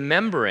simply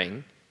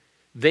remembering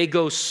They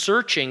go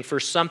searching for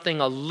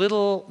something a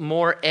little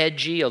more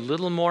edgy, a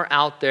little more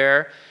out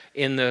there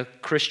in the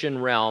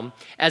Christian realm,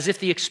 as if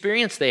the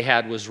experience they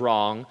had was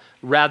wrong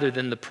rather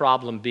than the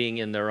problem being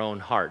in their own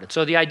heart. And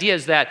so the idea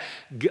is that,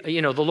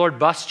 the Lord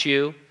busts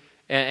you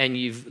and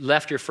you've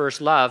left your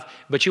first love,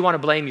 but you want to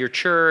blame your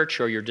church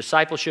or your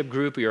discipleship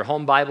group or your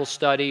home Bible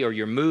study or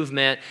your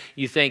movement.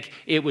 You think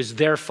it was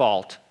their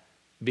fault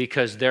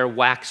because they're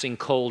waxing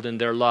cold in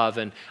their love,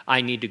 and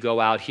I need to go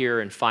out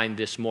here and find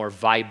this more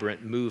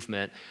vibrant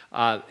movement.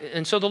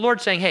 And so the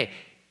Lord's saying, hey,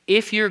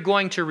 if you're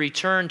going to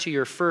return to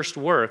your first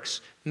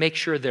works, make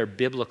sure they're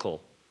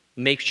biblical.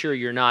 Make sure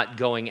you're not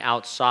going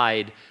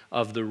outside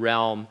of the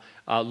realm,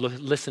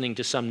 listening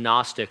to some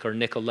Gnostic or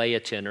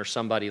Nicolaitan or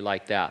somebody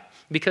like that.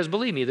 Because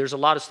believe me, there's a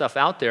lot of stuff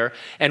out there,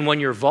 and when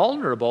you're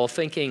vulnerable,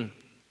 thinking,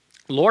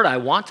 Lord, I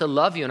want to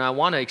love you and I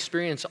want to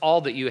experience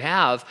all that you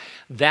have,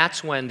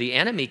 that's when the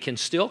enemy can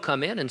still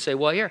come in and say,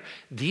 well, here,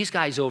 these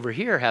guys over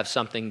here have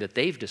something that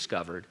they've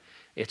discovered.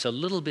 It's a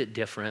little bit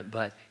different,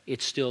 but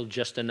it's still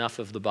just enough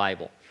of the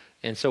Bible.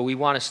 And so we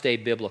want to stay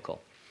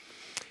biblical.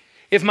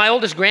 If my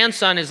oldest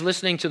grandson is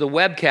listening to the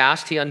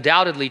webcast, he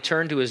undoubtedly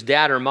turned to his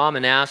dad or mom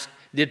and asked,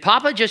 did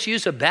Papa just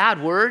use a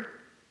bad word?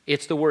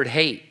 It's the word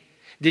hate.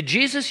 Did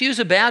Jesus use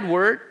a bad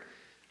word?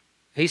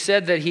 He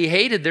said that he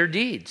hated their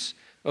deeds.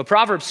 Well,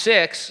 Proverbs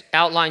 6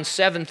 outlines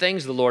 7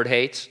 things the Lord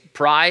hates: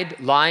 pride,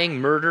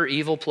 lying, murder,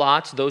 evil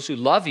plots, those who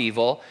love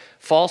evil,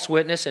 false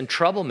witness, and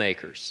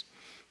troublemakers.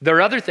 There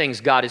are other things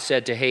God is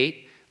said to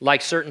hate,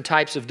 like certain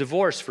types of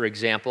divorce, for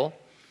example.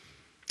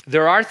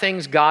 There are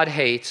things God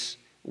hates,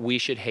 we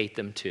should hate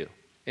them too.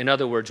 In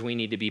other words, we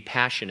need to be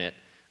passionate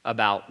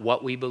about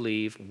what we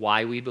believe,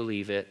 why we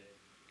believe it.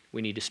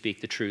 We need to speak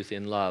the truth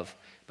in love.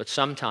 But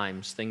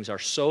sometimes things are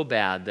so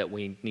bad that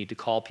we need to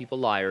call people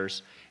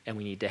liars, and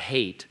we need to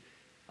hate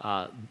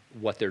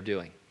what they're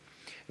doing.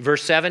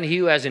 Verse 7, he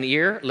who has an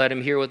ear, let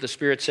him hear what the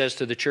Spirit says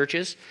to the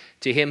churches.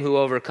 To him who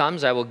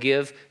overcomes, I will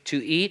give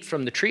to eat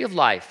from the tree of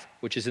life,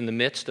 which is in the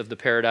midst of the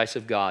paradise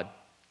of God.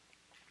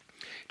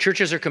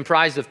 Churches are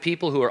comprised of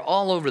people who are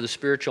all over the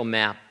spiritual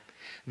map.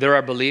 There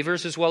are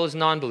believers as well as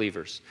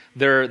non-believers.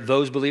 There are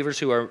those believers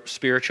who are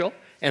spiritual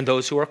and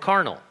those who are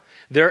carnal.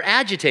 There are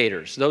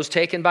agitators, those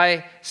taken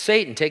by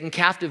Satan, taken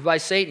captive by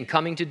Satan,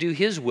 coming to do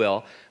his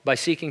will by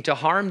seeking to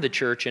harm the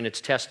church and its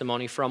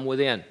testimony from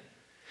within.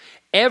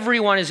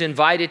 Everyone is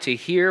invited to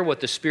hear what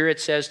the Spirit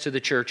says to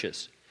the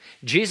churches.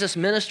 Jesus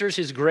ministers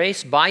his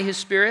grace by his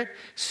Spirit,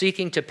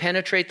 seeking to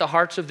penetrate the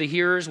hearts of the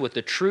hearers with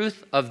the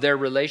truth of their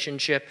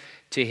relationship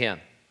to him.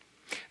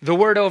 The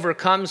word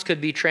overcomes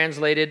could be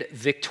translated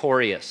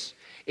victorious.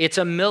 It's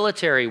a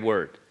military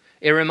word.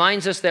 It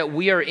reminds us that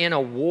we are in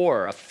a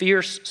war, a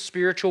fierce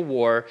spiritual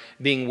war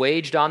being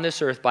waged on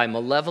this earth by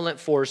malevolent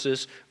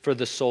forces for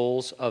the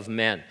souls of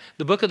men.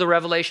 The book of the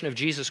Revelation of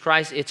Jesus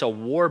Christ, it's a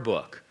war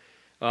book.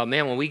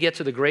 When we get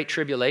to the Great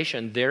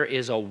Tribulation, there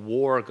is a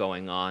war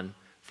going on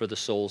for the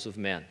souls of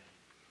men.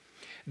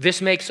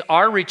 This makes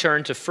our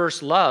return to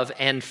first love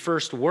and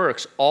first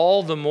works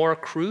all the more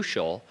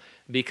crucial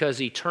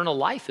because eternal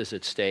life is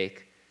at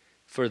stake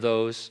for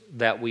those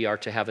that we are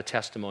to have a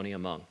testimony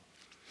among.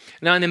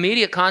 Now, in the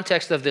immediate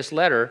context of this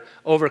letter,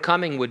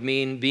 overcoming would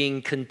mean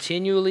being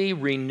continually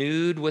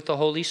renewed with the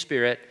Holy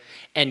Spirit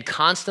and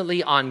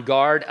constantly on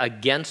guard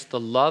against the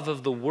love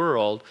of the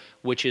world,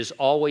 which is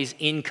always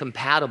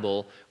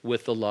incompatible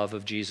with the love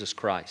of Jesus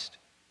Christ.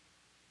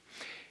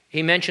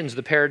 He mentions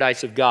the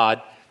paradise of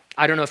God.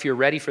 I don't know if you're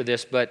ready for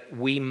this, but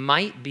we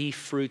might be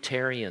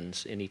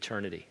fruitarians in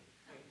eternity.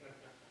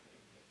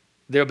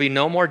 There'll be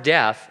no more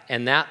death,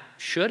 and that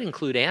should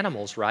include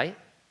animals, right?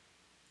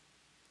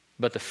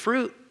 But the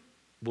fruit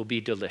will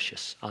be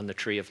delicious on the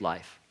tree of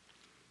life.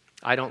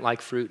 I don't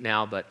like fruit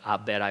now, but I'll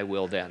bet I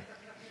will then.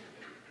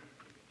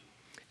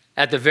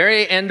 At the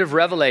very end of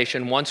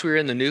Revelation, once we're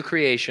in the new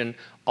creation,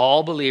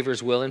 all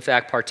believers will in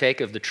fact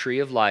partake of the tree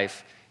of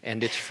life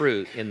and its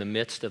fruit in the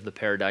midst of the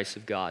paradise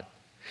of God.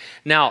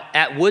 Now,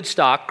 at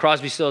Woodstock,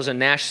 Crosby, Stills, and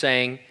Nash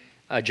sang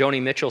a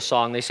Joni Mitchell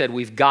song. They said,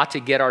 we've got to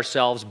get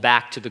ourselves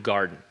back to the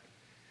garden.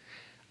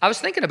 I was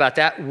thinking about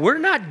that. We're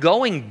not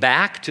going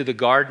back to the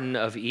Garden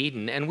of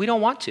Eden, and we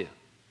don't want to.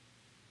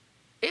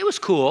 It was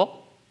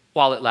cool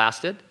while it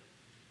lasted.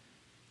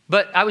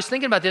 But I was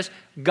thinking about this.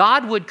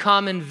 God would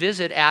come and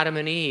visit Adam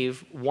and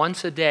Eve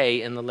once a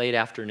day in the late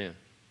afternoon.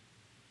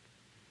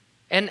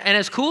 And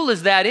as cool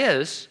as that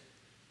is,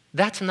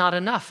 that's not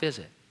enough, is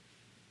it?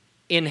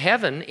 In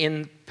heaven,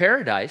 in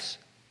paradise,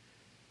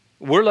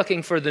 we're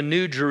looking for the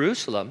new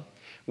Jerusalem,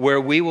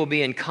 where we will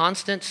be in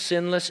constant,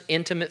 sinless,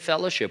 intimate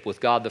fellowship with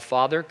God the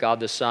Father,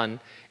 God the Son,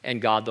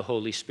 and God the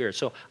Holy Spirit.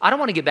 So I don't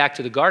want to get back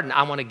to the garden.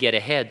 I want to get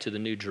ahead to the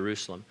new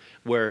Jerusalem,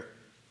 where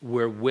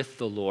we're with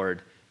the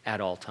Lord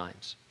at all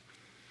times.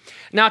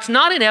 Now, it's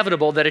not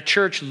inevitable that a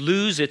church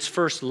leave its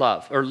first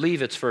love.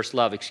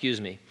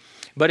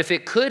 But if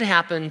it could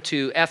happen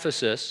to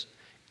Ephesus,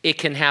 it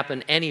can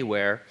happen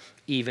anywhere,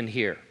 even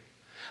here.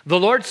 The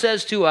Lord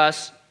says to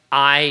us,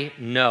 I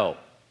know.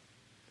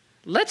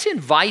 Let's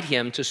invite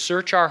him to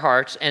search our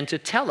hearts and to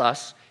tell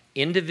us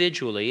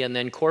individually and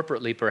then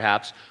corporately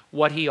perhaps,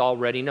 what he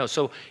already knows.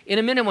 So in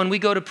a minute when we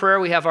go to prayer,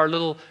 we have our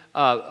little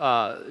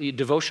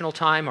devotional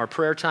time, our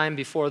prayer time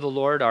before the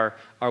Lord, our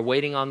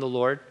waiting on the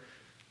Lord.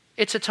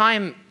 It's a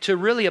time to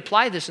really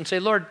apply this and say,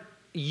 Lord,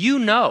 you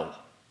know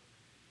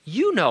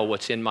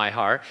what's in my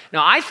heart.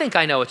 Now, I think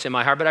I know what's in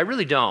my heart, but I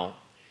really don't.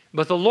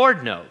 But the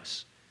Lord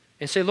knows.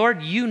 And say,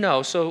 Lord, you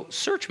know, so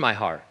search my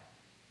heart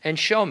and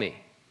show me.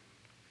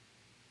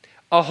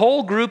 A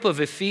whole group of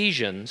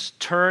Ephesians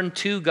turned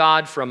to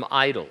God from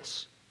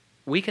idols.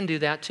 We can do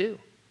that too.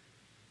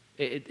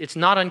 It's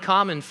not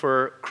uncommon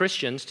for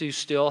Christians to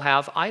still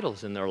have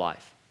idols in their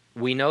life.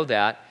 We know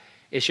that.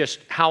 It's just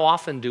how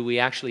often do we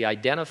actually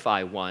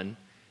identify one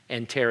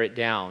and tear it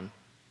down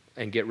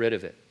and get rid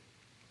of it?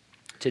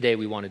 Today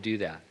we want to do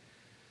that.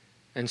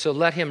 And so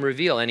let him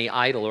reveal any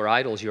idol or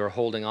idols you're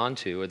holding on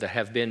to or that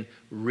have been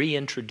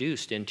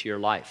reintroduced into your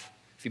life.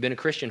 If you've been a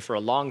Christian for a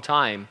long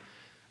time,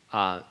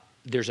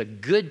 there's a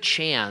good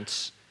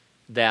chance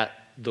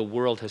that the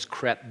world has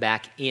crept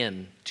back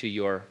into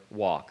your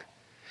walk.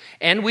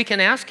 And we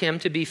can ask him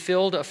to be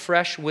filled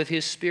afresh with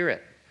his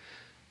Spirit.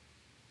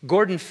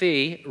 Gordon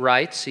Fee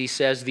writes, he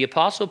says, the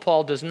Apostle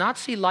Paul does not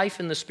see life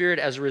in the Spirit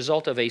as a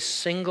result of a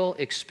single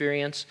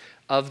experience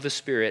of the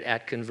Spirit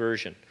at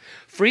conversion.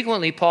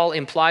 Frequently, Paul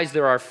implies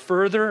there are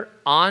further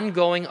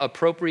ongoing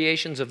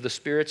appropriations of the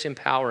Spirit's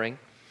empowering.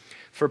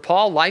 For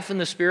Paul, life in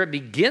the Spirit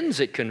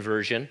begins at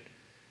conversion.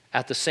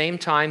 At the same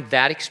time,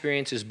 that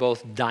experience is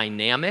both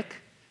dynamic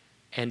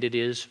and it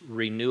is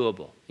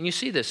renewable. And you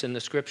see this in the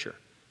Scripture.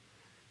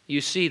 You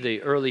see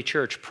the early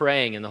church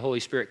praying and the Holy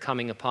Spirit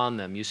coming upon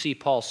them. You see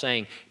Paul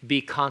saying, be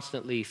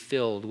constantly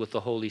filled with the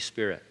Holy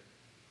Spirit.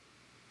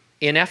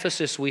 In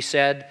Ephesus, we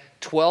said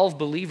 12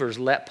 believers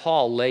let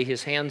Paul lay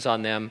his hands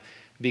on them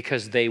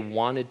because they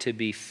wanted to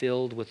be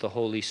filled with the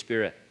Holy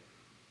Spirit.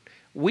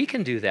 We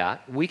can do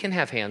that. We can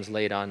have hands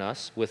laid on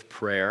us with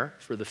prayer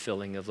for the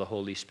filling of the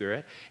Holy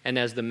Spirit. And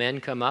as the men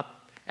come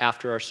up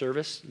after our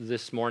service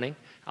this morning,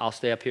 I'll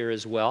stay up here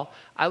as well.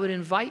 I would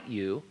invite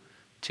you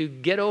to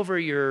get over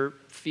your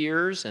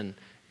fears and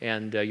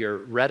your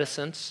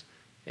reticence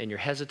and your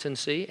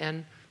hesitancy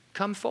and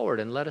come forward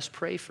and let us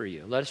pray for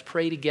you. Let us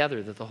pray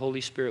together that the Holy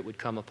Spirit would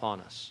come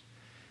upon us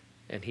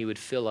and he would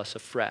fill us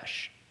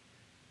afresh.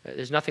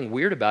 There's nothing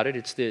weird about it.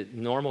 It's the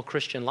normal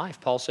Christian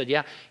life. Paul said,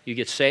 yeah, you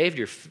get saved,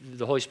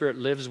 the Holy Spirit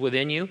lives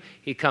within you,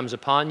 he comes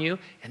upon you,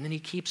 and then he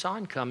keeps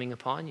on coming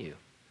upon you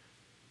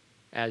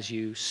as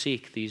you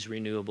seek these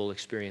renewable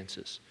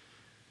experiences.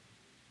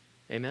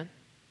 Amen?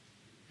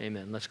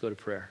 Amen. Let's go to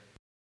prayer.